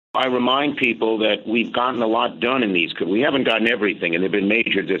I remind people that we've gotten a lot done in these. We haven't gotten everything, and there have been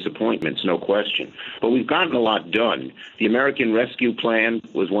major disappointments, no question. But we've gotten a lot done. The American Rescue Plan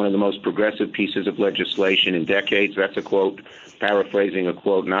was one of the most progressive pieces of legislation in decades. That's a quote, paraphrasing a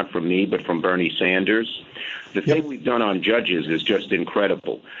quote not from me, but from Bernie Sanders. The thing we've done on judges is just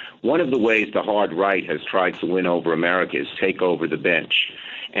incredible. One of the ways the hard right has tried to win over America is take over the bench.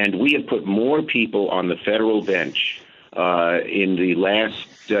 And we have put more people on the federal bench in the last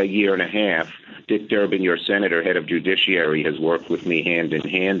year and a half. Dick Durbin, your senator, head of judiciary, has worked with me hand in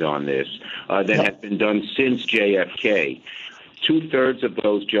hand on this, than has been done since JFK. 2/3 of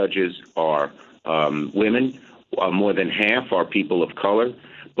those judges are women. More than half are people of color.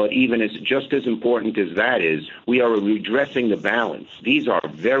 But even just as important as that is, we are redressing the balance. These are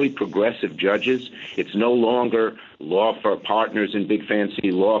very progressive judges. It's no longer law firm partners in big fancy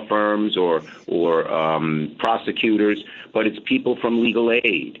law firms or prosecutors, but it's people from legal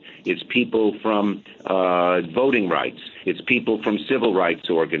aid. It's people from voting rights. It's people from civil rights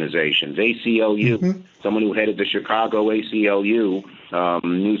organizations, ACLU. Someone who headed the Chicago ACLU,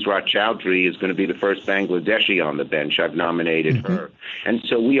 Nusrat Chowdhury, is going to be the first Bangladeshi on the bench. I've nominated her. And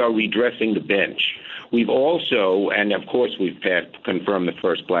so we are redressing the bench. We've also, and of course, we've confirmed the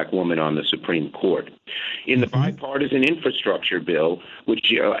first black woman on the Supreme Court. In the bipartisan infrastructure bill,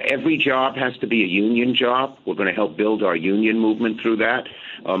 which every job has to be a union job, we're going to help build our union movement through that.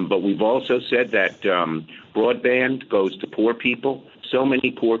 But we've also said that broadband goes to poor people. So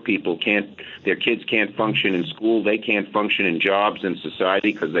many poor people their kids can't function in school. They can't function in jobs in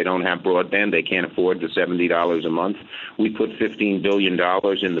society because they don't have broadband. They can't afford the $70 a month. We put $15 billion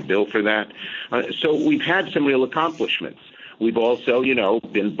in the bill for that. So we've had some real accomplishments. We've also,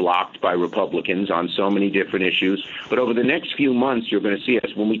 been blocked by Republicans on so many different issues. But over the next few months, you're going to see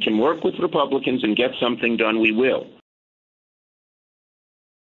us. When we can work with Republicans and get something done, we will.